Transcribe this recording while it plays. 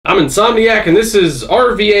Insomniac, and this is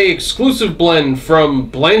RVA exclusive blend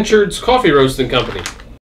from Blanchard's Coffee Roasting Company.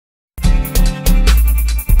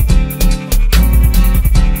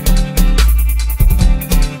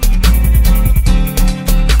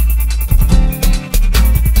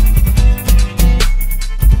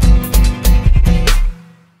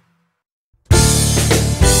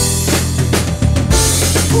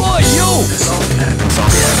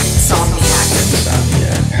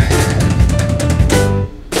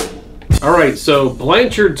 Alright, so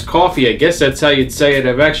Blanchard's Coffee, I guess that's how you'd say it.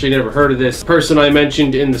 I've actually never heard of this. Person I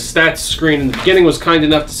mentioned in the stats screen in the beginning was kind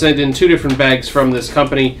enough to send in 2 different bags from this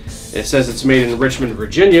company. It says it's made in Richmond,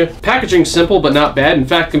 Virginia. Packaging simple, but not bad. In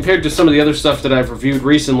fact, compared to some of the other stuff that I've reviewed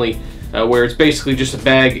recently, where it's basically just a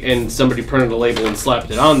bag and somebody printed a label and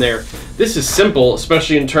slapped it on there, this is simple,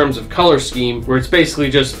 especially in terms of color scheme, where it's basically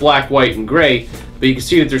just black, white, and gray, but you can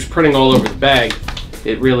see that there's printing all over the bag.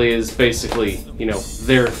 It really is basically, you know,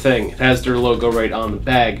 their thing. It has their logo right on the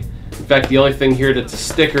bag. In fact, the only thing here that's a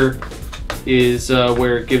sticker is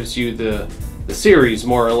where it gives you the series,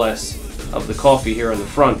 more or less, of the coffee here on the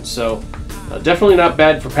front. So, definitely not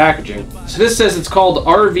bad for packaging. So this says it's called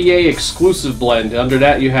RVA Exclusive Blend. Under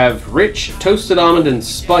that you have rich, toasted almond, and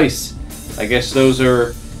spice. I guess those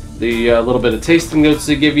are the little bit of tasting notes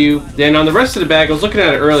they give you. Then on the rest of the bag, I was looking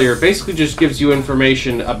at it earlier, it basically just gives you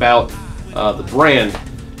information about the brand,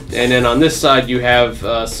 and then on this side you have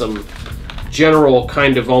some general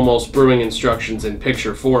kind of almost brewing instructions in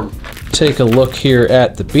picture form. Take a look here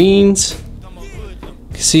at the beans.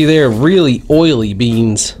 You see they're really oily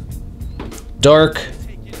beans. Dark,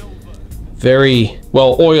 very,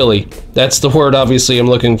 well, oily. That's the word obviously I'm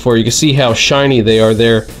looking for. You can see how shiny they are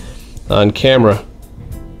there on camera.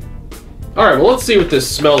 Alright, well, let's see what this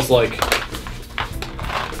smells like.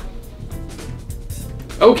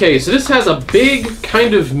 Okay, so this has a big,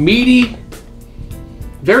 kind of meaty,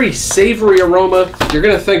 very savory aroma. You're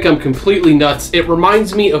gonna think I'm completely nuts. It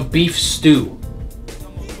reminds me of beef stew,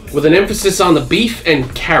 with an emphasis on the beef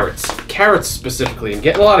and carrots. Carrots specifically. I'm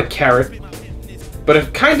getting a lot of carrot, but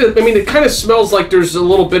it kind of smells like there's a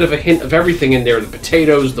little bit of a hint of everything in there. The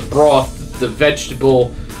potatoes, the broth, the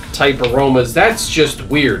vegetable type aromas. That's just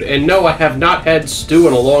weird. And no, I have not had stew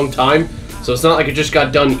in a long time. So it's not like I just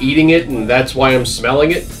got done eating it and that's why I'm smelling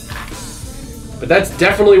it. But that's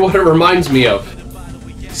definitely what it reminds me of.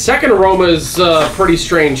 Second aroma is pretty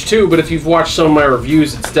strange too, but if you've watched some of my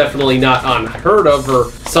reviews, it's definitely not unheard of or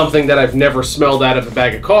something that I've never smelled out of a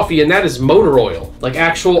bag of coffee, and that is motor oil. Like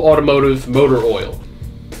actual automotive motor oil.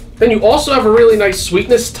 Then you also have a really nice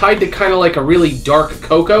sweetness tied to kind of like a really dark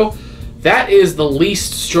cocoa. That is the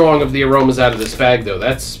least strong of the aromas out of this bag, though.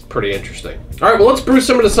 That's pretty interesting. All right, well, let's brew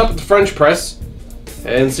some of this up at the French press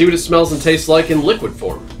and see what it smells and tastes like in liquid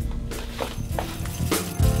form.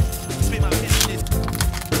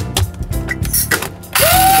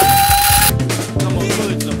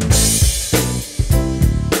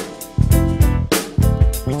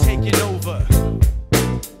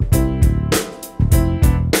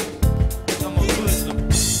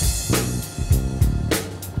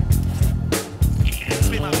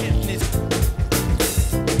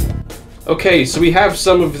 Okay, so we have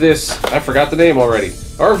some of this, I forgot the name already,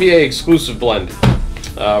 RVA exclusive blend.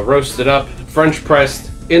 Roasted up, French pressed,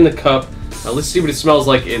 in the cup. Let's see what it smells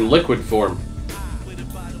like in liquid form.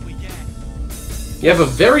 You have a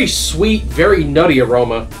very sweet, very nutty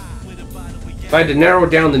aroma. If I had to narrow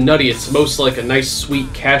down the nutty, it's most like a nice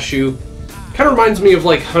sweet cashew. Kind of reminds me of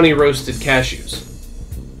like honey roasted cashews.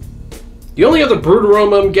 The only other brewed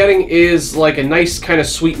aroma I'm getting is like a nice kind of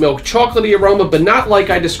sweet milk chocolatey aroma, but not like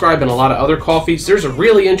I describe in a lot of other coffees. There's a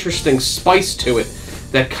really interesting spice to it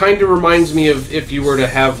that kind of reminds me of if you were to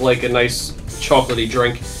have like a nice chocolatey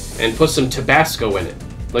drink and put some Tabasco in it.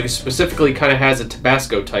 Like it specifically kind of has a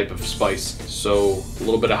Tabasco type of spice. So a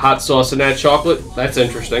little bit of hot sauce in that chocolate. That's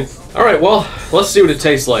interesting. All right, well, let's see what it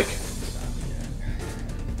tastes like.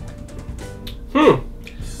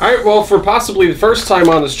 Alright, well, for possibly the first time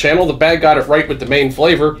on this channel, the bag got it right with the main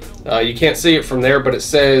flavor. You can't see it from there, but it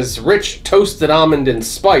says rich toasted almond and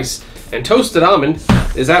spice. And toasted almond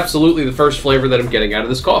is absolutely the first flavor that I'm getting out of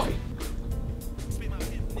this coffee.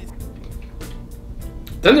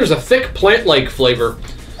 Then there's a thick plant-like flavor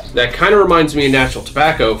that kind of reminds me of natural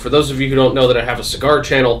tobacco. For those of you who don't know that I have a cigar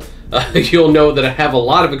channel, you'll know that I have a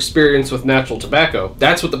lot of experience with natural tobacco.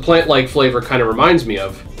 That's what the plant-like flavor kind of reminds me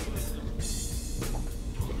of.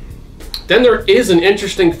 Then there is an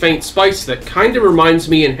interesting faint spice that kind of reminds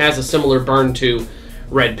me and has a similar burn to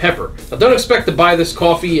red pepper. Now don't expect to buy this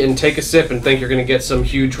coffee and take a sip and think you're going to get some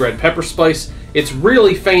huge red pepper spice. It's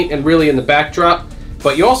really faint and really in the backdrop,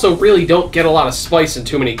 but you also really don't get a lot of spice in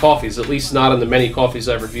too many coffees, at least not in the many coffees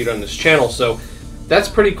I've reviewed on this channel, so that's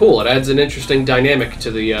pretty cool. It adds an interesting dynamic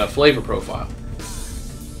to the flavor profile.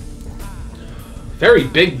 Very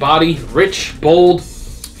big body, rich, bold,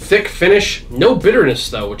 thick finish. No bitterness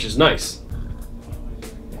though, which is nice.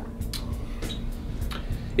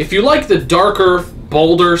 If you like the darker,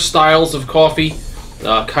 bolder styles of coffee,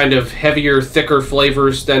 kind of heavier, thicker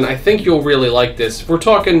flavors, then I think you'll really like this. If we're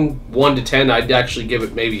talking 1 to 10, I'd actually give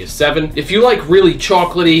it maybe a 7. If you like really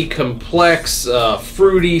chocolatey, complex,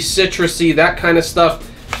 fruity, citrusy, that kind of stuff,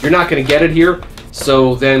 you're not going to get it here.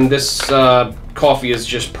 So then this coffee is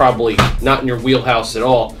just probably not in your wheelhouse at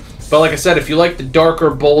all. But like I said, if you like the darker,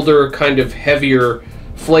 bolder, kind of heavier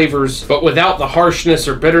flavors, but without the harshness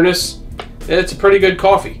or bitterness, it's a pretty good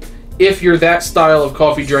coffee. If you're that style of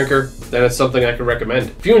coffee drinker, then it's something I could recommend.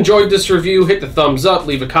 If you enjoyed this review, hit the thumbs up,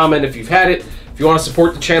 leave a comment if you've had it. If you want to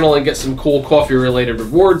support the channel and get some cool coffee-related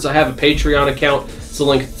rewards, I have a Patreon account. It's a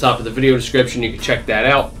link at the top of the video description. You can check that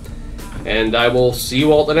out. And I will see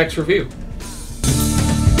you all at the next review.